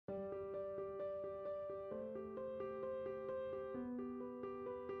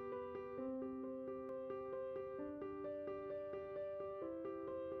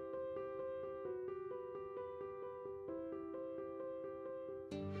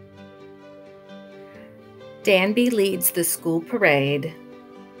Danbi Leads the School Parade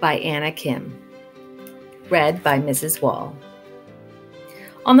by Anna Kim. Read by Mrs. Wall.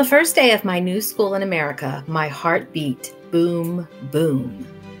 On the first day of my new school in America, my heart beat boom, boom.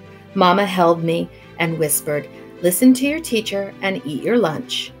 Mama held me and whispered, "Listen to your teacher and eat your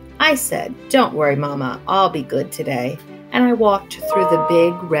lunch." I said, "Don't worry, Mama, I'll be good today." And I walked through the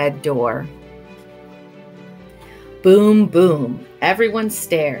big red door. Boom, boom. Everyone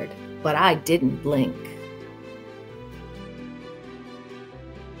stared, but I didn't blink.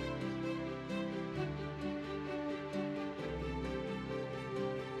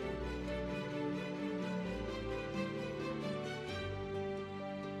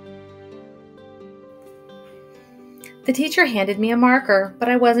 The teacher handed me a marker, but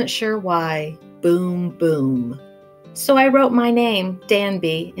I wasn't sure why. Boom, boom. So I wrote my name,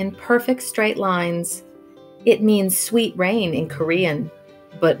 Danbi, in perfect straight lines. It means sweet rain in Korean,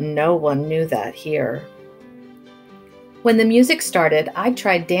 but no one knew that here. When the music started, I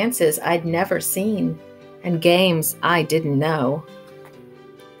tried dances I'd never seen and games I didn't know.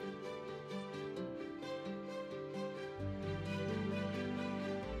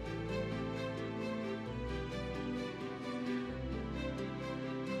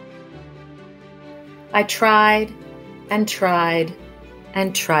 I tried and tried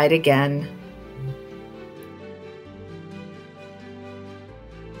and tried again.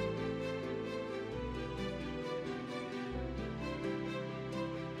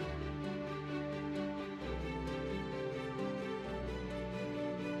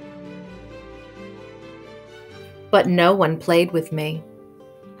 But no one played with me.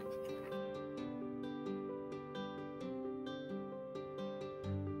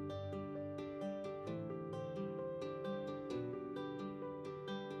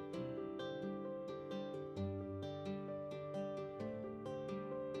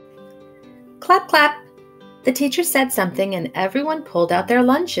 Clap, clap. The teacher said something and everyone pulled out their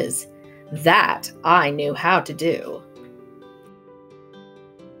lunches. That I knew how to do.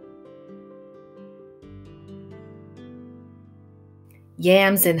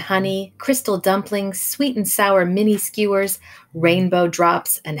 Yams and honey, crystal dumplings, sweet and sour mini skewers, rainbow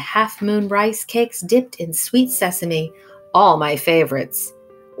drops, and half-moon rice cakes dipped in sweet sesame, all my favorites.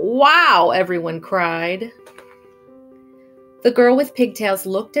 Wow, everyone cried. The girl with pigtails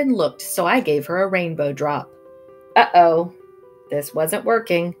looked and looked, so I gave her a rainbow drop. Uh-oh, this wasn't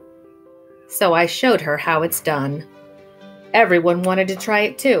working. So I showed her how it's done. Everyone wanted to try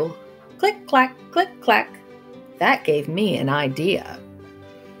it too. Click, clack, click, clack. That gave me an idea.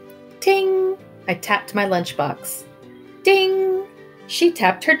 Ting! I tapped my lunchbox. Ding! She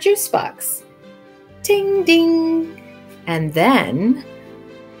tapped her juice box. Ting, ding! And then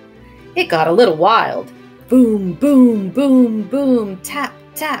it got a little wild. Boom, boom, boom, boom, tap,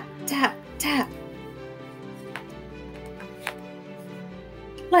 tap, tap, tap.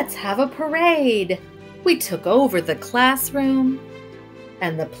 Let's have a parade. We took over the classroom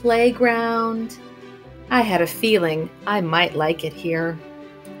and the playground. I had a feeling I might like it here.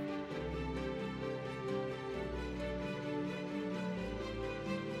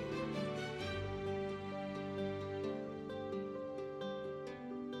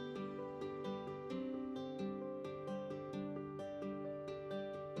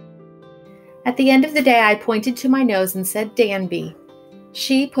 At the end of the day, I pointed to my nose and said, Danbi.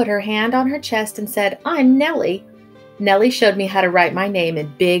 She put her hand on her chest and said, I'm Nellie. Nellie showed me how to write my name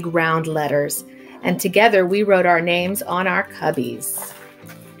in big round letters, and together we wrote our names on our cubbies.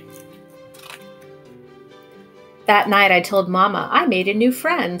 That night I told Mama, I made a new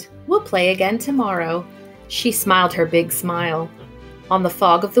friend. We'll play again tomorrow. She smiled her big smile. On the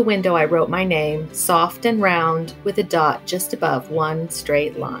fog of the window I wrote my name, soft and round, with a dot just above one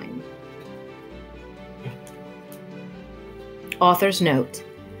straight line. Author's note.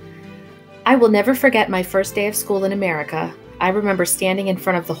 I will never forget my first day of school in America. I remember standing in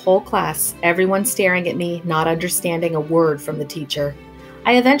front of the whole class, everyone staring at me, not understanding a word from the teacher.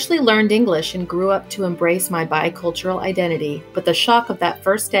 I eventually learned English and grew up to embrace my bicultural identity, but the shock of that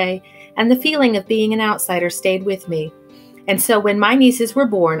first day and the feeling of being an outsider stayed with me. And so when my nieces were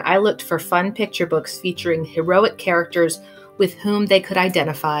born, I looked for fun picture books featuring heroic characters with whom they could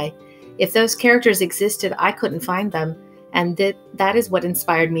identify. If those characters existed, I couldn't find them. And that is what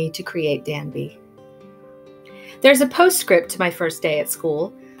inspired me to create Danbi. There's a postscript to my first day at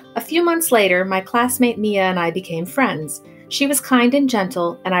school. A few months later, my classmate Mia and I became friends. She was kind and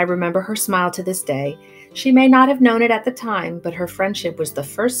gentle, and I remember her smile to this day. She may not have known it at the time, but her friendship was the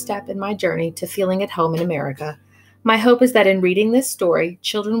first step in my journey to feeling at home in America. My hope is that in reading this story,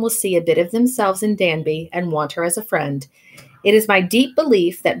 children will see a bit of themselves in Danbi and want her as a friend. It is my deep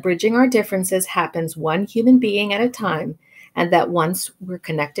belief that bridging our differences happens one human being at a time, and that once we're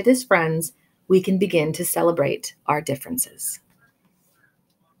connected as friends, we can begin to celebrate our differences.